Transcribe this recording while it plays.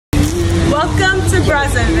Welcome to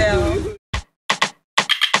Brazzaville.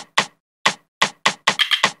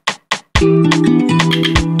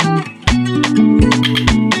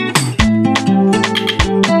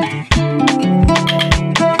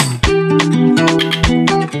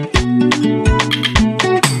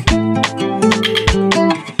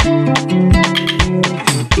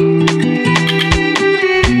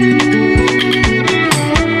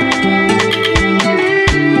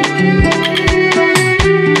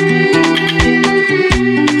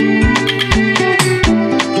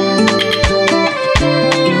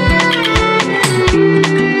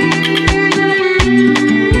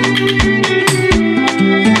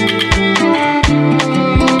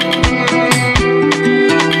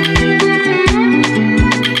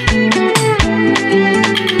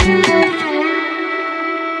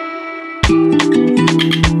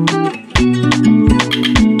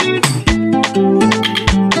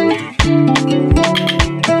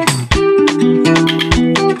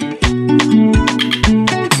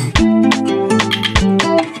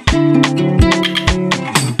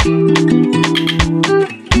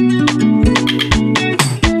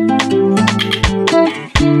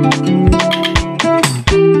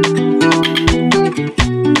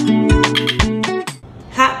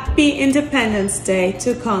 Independence Day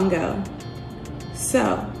to Congo.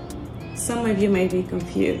 So, some of you might be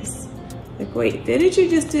confused. Like, wait, didn't you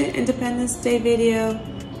just do an Independence Day video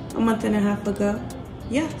a month and a half ago?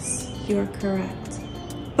 Yes, you are correct.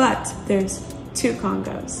 But there's two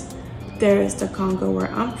Congos. There's the Congo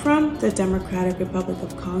where I'm from, the Democratic Republic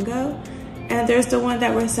of Congo, and there's the one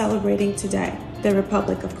that we're celebrating today, the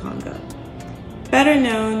Republic of Congo. Better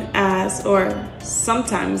known as, or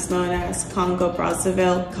sometimes known as, Congo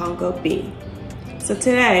Brazzaville, Congo B. So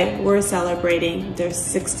today we're celebrating their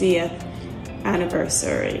 60th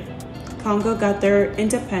anniversary. Congo got their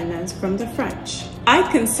independence from the French. I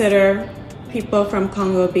consider people from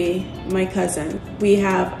Congo B my cousin. We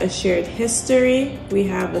have a shared history, we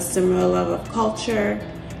have a similar level of culture,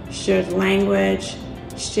 shared language,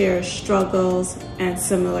 shared struggles, and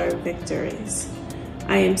similar victories.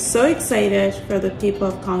 I am so excited for the people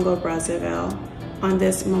of Congo Brazzaville on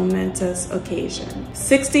this momentous occasion.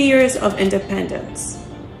 60 years of independence.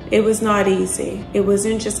 It was not easy. It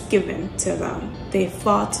wasn't just given to them. They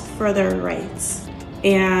fought for their rights,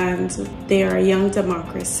 and they are a young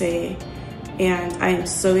democracy, and I am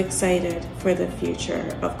so excited for the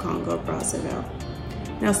future of Congo Brazzaville.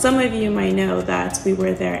 Now, some of you might know that we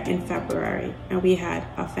were there in February and we had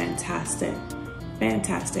a fantastic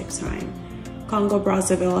time. Congo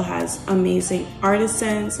Brazzaville has amazing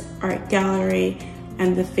artisans, art gallery,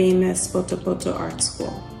 and the famous poto-poto art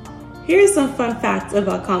school. Here's some fun facts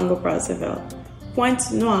about Congo Brazzaville.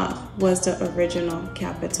 Pointe-Noire was the original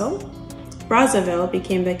capital. Brazzaville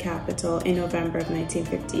became the capital in November of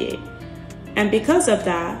 1958. And because of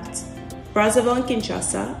that, Brazzaville and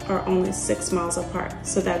Kinshasa are only 6 miles apart,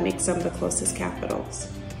 so that makes them the closest capitals.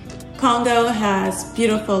 Congo has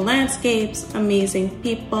beautiful landscapes, amazing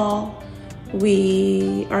people.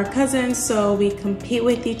 We are cousins, so we compete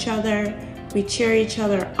with each other. We cheer each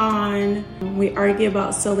other on. We argue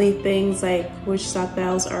about silly things like which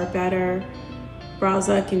chapelles are better.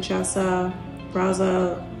 Brazza, Kinshasa,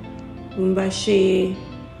 Brazza, Mbochi.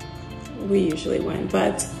 We usually win,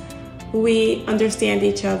 but we understand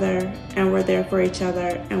each other and we're there for each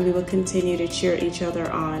other, and we will continue to cheer each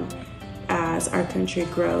other on as our country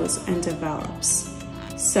grows and develops.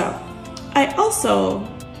 So, I also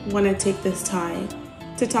want to take this time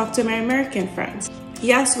to talk to my American friends.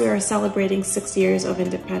 Yes, we are celebrating 6 years of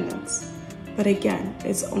independence, but again,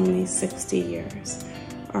 it's only 60 years.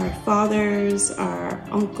 Our fathers, our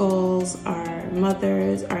uncles, our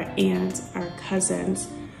mothers, our aunts, our cousins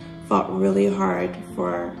fought really hard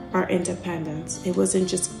for our independence. It wasn't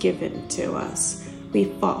just given to us. We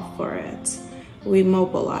fought for it. We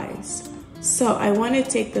mobilized. So I want to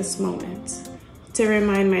take this moment to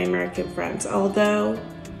remind my American friends, although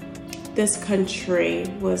this country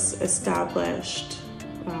was established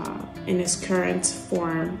in its current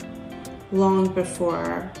form long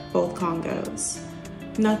before both Congos,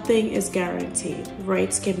 nothing is guaranteed.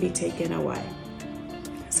 Rights can be taken away.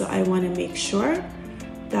 So I want to make sure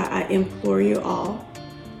that I implore you all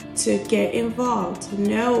to get involved,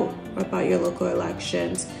 know about your local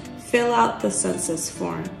elections, fill out the census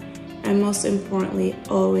form, and most importantly,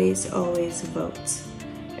 always vote.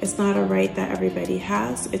 It's not a right that everybody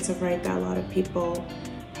has. It's a right that a lot of people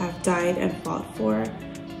have died and fought for,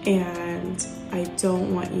 and I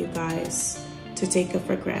don't want you guys to take it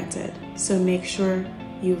for granted. So make sure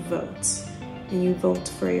you vote, and you vote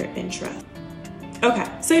for your interest. Okay,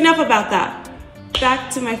 so enough about that. Back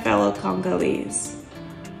to my fellow Congolese.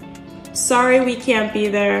 Sorry we can't be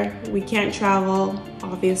there. We can't travel,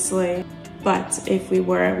 obviously. But if we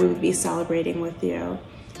were, we would be celebrating with you.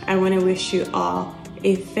 I want to wish you all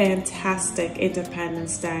a fantastic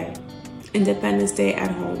Independence Day. Independence Day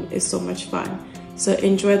at home is so much fun. So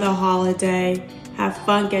enjoy the holiday, have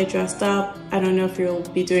fun, get dressed up. I don't know if you'll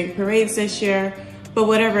be doing parades this year, but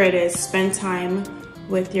whatever it is, spend time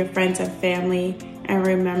with your friends and family and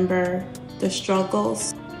remember the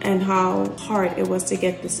struggles and how hard it was to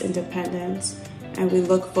get this independence. And we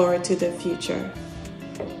look forward to the future.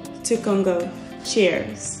 To Congo,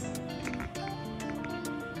 cheers.